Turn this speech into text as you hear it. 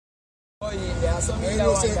Oh yeah, so you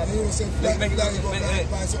say that you go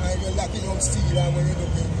find something and you're locking up steel and when you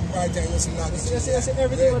look right and you see nothing. You see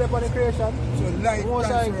everything with upon the creation. So light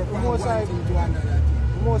transfer from one thing to another.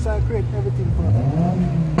 The most I create everything for us.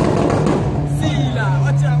 See that,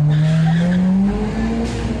 watch out.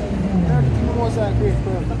 Everything the most I create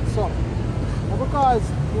for us. So because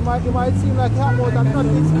it might seem like you have more than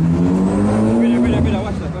nothing. Brother,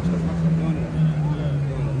 watch that.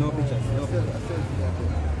 No pictures.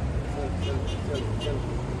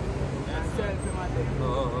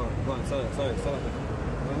 Oh, go on, sorry.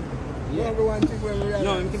 Yeah.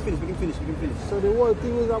 No, we can finish. So the whole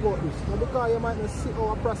thing is about this. Now because you might not see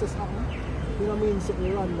how a process happen, you know what I mean,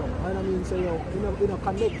 something random. I mean, so you know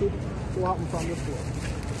connected to what happened from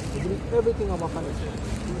before. Everything of a connection.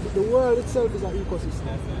 The world itself is an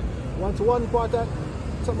ecosystem. Once one part of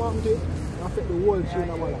something happen to it, affect the whole chain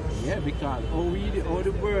of our life. Yeah, because how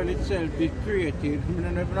the world itself is created, we're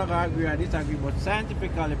not going to agree or disagree, but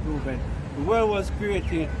scientifically proven, the world was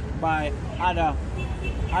created by a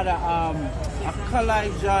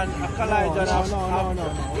collision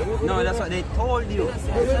No, that's what they told you. No.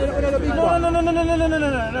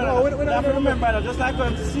 We have to remember, just like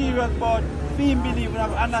I'm serious about being belief, we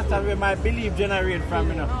have to understand where my belief generates from,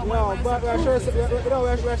 you know. No, but we're sure,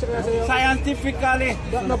 scientifically.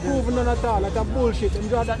 that's not proven none at all. That's a bullshit. Them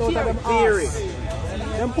draw that out of them Theory.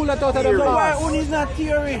 Them pull that out of them Why ass. one is not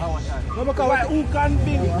theory? No, because Why who can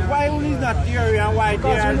be? Why one is not theory and why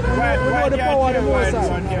they are why the they power are of the theory? most Why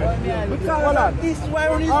side. they are theory? Hold on. Because this why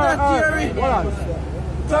one is not theory? Hold on.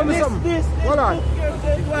 Tell me something. Hold on.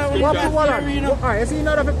 Hold on. Alright, you see, you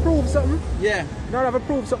not have to prove something. Yeah. You not have to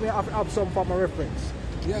prove something, you have to have some form of reference.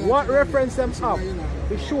 Yeah, What yeah, reference them yeah.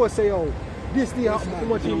 have? It sure say, oh, this thing happen too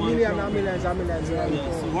much in millions and millions and millions.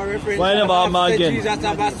 What reference? Why never have man again? Jesus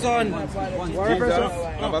have a son. What reference?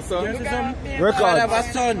 Have a son? God have a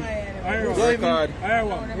son. Record.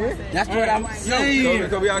 That's what I'm saying.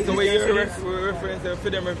 So we have to wait your reference, for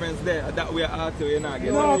them reference there. That we are to, you're not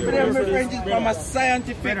getting No, for them reference is from a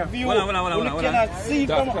scientific view. Hold on. You cannot see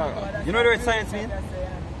from. You know what the word science mean?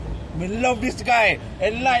 I love this guy.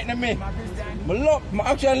 Enlighten me. I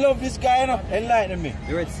actually love this guy. You know? Enlighten me.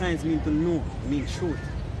 The word science means to know, means truth.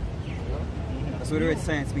 That's what the word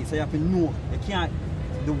science means. So you have to know. You can't.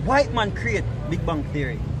 The white man create Big Bang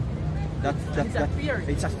Theory.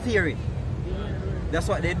 It's a theory. That's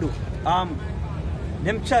what they do.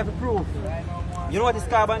 Them try to prove. You know what is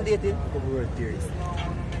carbon dating? World theories.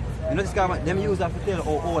 You know this carbon. Them use that to tell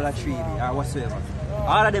how old a tree is or whatsoever.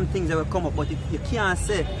 All of them things that will come up, but if you can't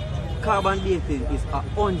say carbon dating is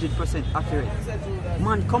 100% accurate.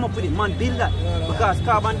 Man, come up with it. Man, build that. Because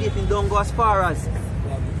carbon dating don't go as far as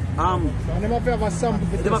And they must have a sample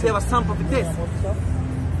for they must have a sample for this.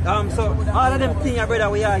 So all of them things, brother,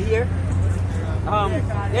 we are here.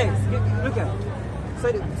 Yes, look at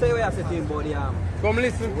it. Say what I said to him about the Come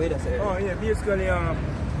listen. wait a second. Oh yeah, basically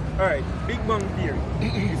alright, Big Bang Theory.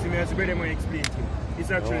 You see me as a brother man explain to you. It's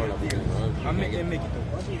actually a theory. I make them make it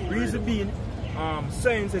up. Reason being,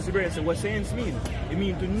 science as a brother said, what science means? It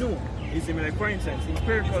means to know. You see me, like for instance,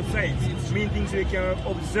 empirical science means things we can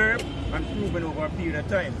observe and prove over a period of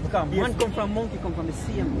time. Because man come from monkey, come from the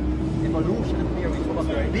same evolution theory,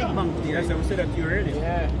 Big Bang theory. That's how we said that to you earlier.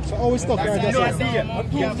 Yeah. So always talk like No that. idea.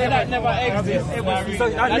 Proof that never exists. So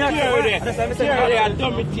Theory, a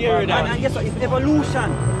dummy theory. and guess what? If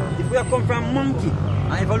evolution, if we come from monkey,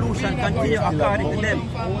 and evolution continue according to them,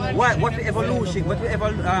 what we evolution, what we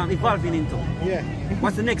evolving into? Yeah.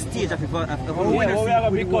 What's the next stage of evolution? What we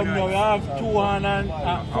have become now, we have 2 hands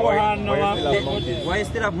and 4 hands now. Why you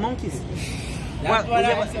still have monkeys?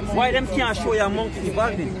 Why them can't show you a monkey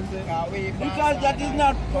evolving? Because that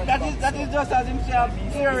is just as himself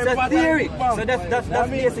theory. It's a theory. So that's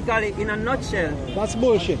basically in a nutshell. That's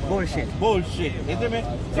bullshit. Bullshit. Bullshit. You see me?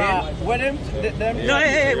 So when them No,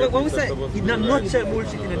 hey, what we say? In a nutshell,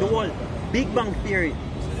 bullshit. In the whole Big Bang theory,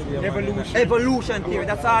 evolution theory.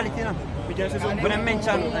 That's all it, you know. When I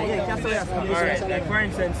mention, yeah, you can say that. Alright, like for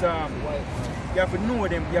instance, you have to know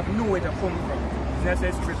them, you have to know where they come from. That's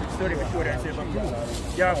a specific study before they say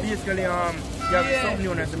proof. You have basically, you have something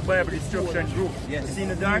known as the Bible destruction group. Yes. You see in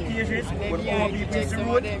the dark ages, when all people used to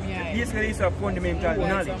road, basically it's a fundamental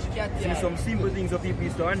knowledge. See some simple things that people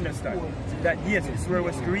used to understand. That yes, this world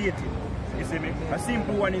was created. You see me? A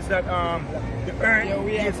simple one is that the earth,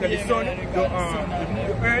 basically the sun,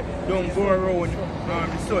 the earth don't go around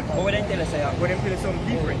the sun. But what they tell us, But them tell us something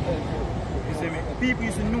different. You see me? People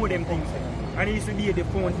used to know them things. And it used to be the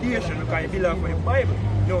foundation because you build off of the Bible.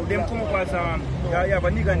 Now, them come up as, you have a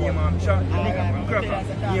nigga named Cracker,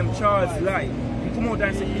 named Charles Lyell. He come out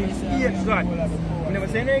and say, he hates God. He never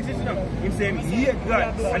say no exist now. He say he hate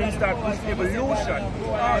God and he start pushing evolution.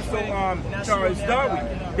 Also Charles Darwin.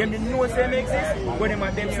 Them didn't know say him exist, but them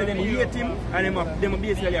say them hate him and them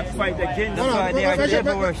basically fight against him. That's why they are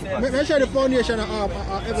devil worshippers. Let's show the foundation of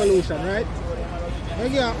evolution, right?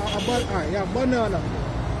 You have banana,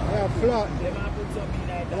 you have flower,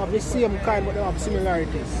 they have the same kind but they have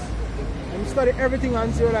similarities. And you study everything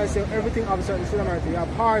and you realize everything has certain similarity. You have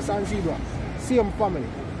horse and zebra, same family.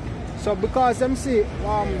 So because them say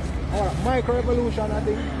microevolution, I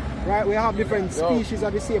think, right, we have different species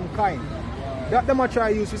of the same kind. That them I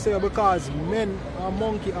try to use to say because men and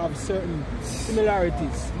monkey have certain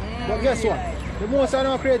similarities. But guess what? The most I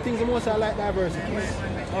know create things, the most I like diversity.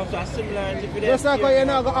 Also a similarity for them. Just like you're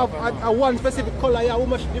not going to have a one specific color, you have how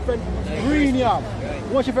much different green you have,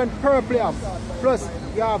 how much different purple you have. Plus,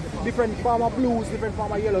 you have different form of blues, different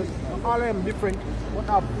form of yellows. All of them different, but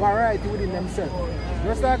have variety within themselves.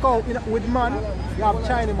 Just like how with man, you have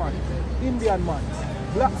Chinese man, Indian man,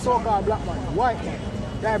 black so-called black man, white man.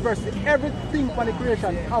 Diversity. Everything for the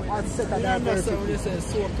creation have a set of diversity. When you say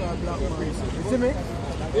so-called black man. You see me?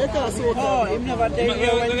 You can't so-called. Oh, him never tell you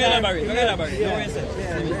when you elaborate.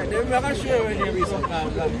 They're never sure when you be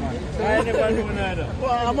so-called black man. I never know neither.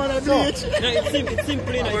 Well, I'm on a beach. It's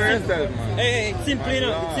simple enough. Hey, it's simple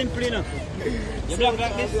enough. It's simple enough. You black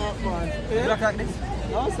like this? You black like this?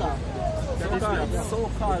 No, sir.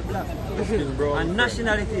 So-called black. And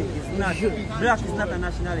nationality is not. Black is not a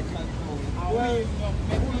nationality. Well,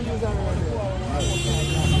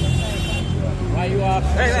 why you ask?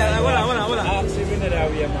 Hey, hold on. Ask him in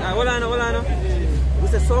that way, man. Hold on. We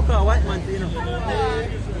say so-called white man, you know. The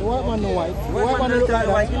white man no white. White man look like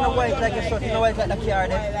white. You know white like a shot, you know white like the car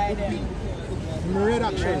there. Red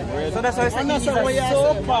actually. So that's why I say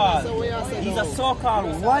he's a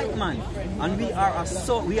so-called white man. And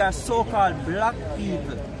we are so-called black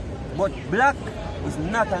people. But black is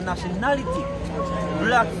not a nationality.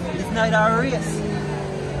 Black is not a race.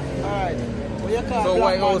 Alright. So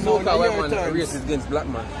why so-called white man race is against black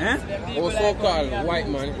man? Eh? Or so-called white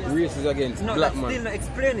man race is against black man? Still not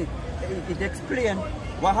explain it. It explain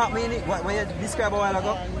what happened in it, what you described a while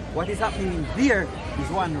ago. What is happening there is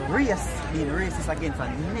one race being racist against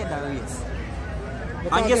another race.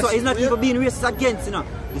 And guess what? It's not even being racist against, you know.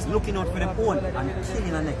 It's looking out for them own and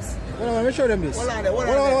killing the next. Let me show them this. Hold on.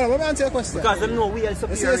 Let me answer your question. Because they know we are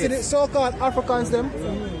superior race. The so-called Africans,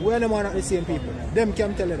 we are not the same people. Them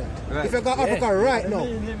can tell you that. Right. If you got Africa right now,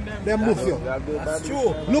 them move you. That's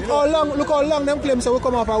true. Look how long them claim so we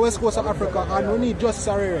come off our west coast of Africa and we need justice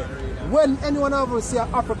and when anyone ever see an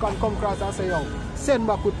African come across and say, yo, send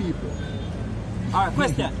back with people. Alright,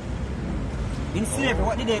 question. In slavery,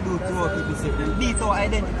 what did they do to our people? They beat our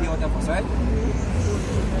identity out of us, right?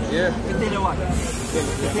 Yeah. They tell you what? They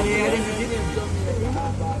tell you your identity?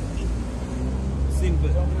 Simple.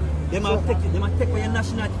 They might take away your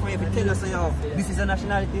nationality for you if you tell us, yo, this is a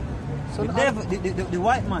nationality. So the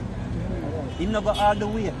white man, he not go all the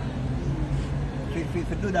way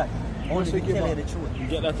to do that. Only if you tell you the truth. You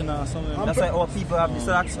get that in somewhere. That's why our people have this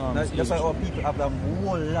that's why our people have a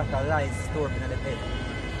whole lot of lies stored in their head.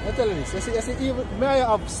 I tell you this, you see even may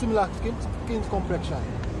I have similar skin complexion.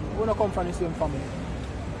 We don't come from the same family.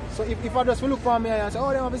 So if I just look for me and say, oh,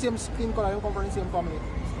 they have the same skin color, they come from the same family.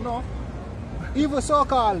 No. Even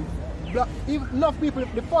so-called black, enough people,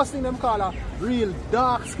 the first thing them call a real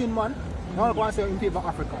dark skin man, they all go and say in favor of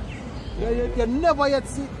African. You never yet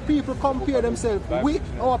see people compare themselves with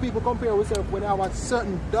our people compare themselves when they have a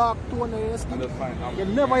certain dark tone in their skin. You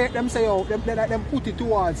never yet them say, oh, them put it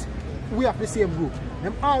towards we have the same group.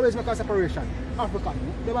 Them always make a separation. African.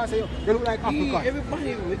 They might say, they look like African.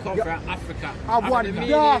 Everybody will come from Africa. Have one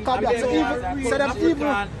dark or black. So them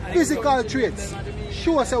even physical traits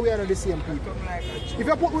show us we are not the same people. If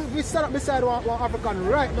you put we stand up beside one African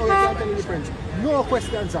right now, you can't tell the difference. No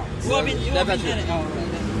questions asked. That's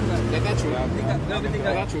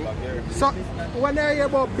true. So when I hear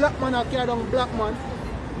about black man or carry down black man,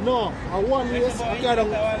 no, one race carry down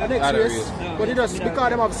the next race, but it just because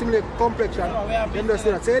them have similar complexion, them just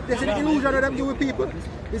do that. So there's an illusion that them give with people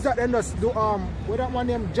is that them just do what that one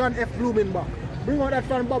named John F. Blumenbach. Bring out that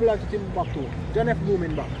fan bubble and put him back to John F.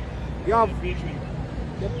 Blumenbach. You have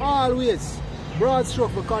them always broad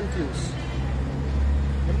stroke for confuse.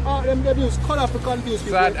 Them use color for confuse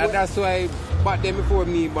people. So that's why back then before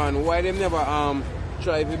me ban, why them never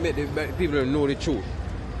try to make the people know the truth?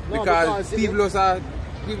 No, because people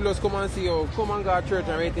just come and see you, come and go to church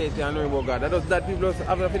and write it and learn about God. That does that people just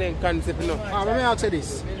have a different concept, you know. Let me ask you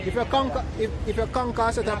this. If you conquer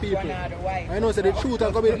a set of people, I know so the truth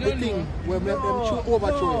is going to be the thing where make them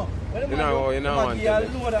overthrow you. You know, you know, man, you a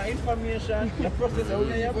load of information, you process it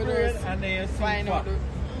in your brain, and then you see Find out fact.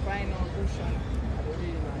 find out cushion.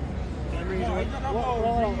 Read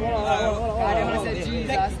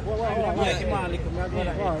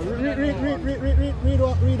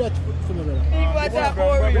that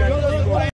for me.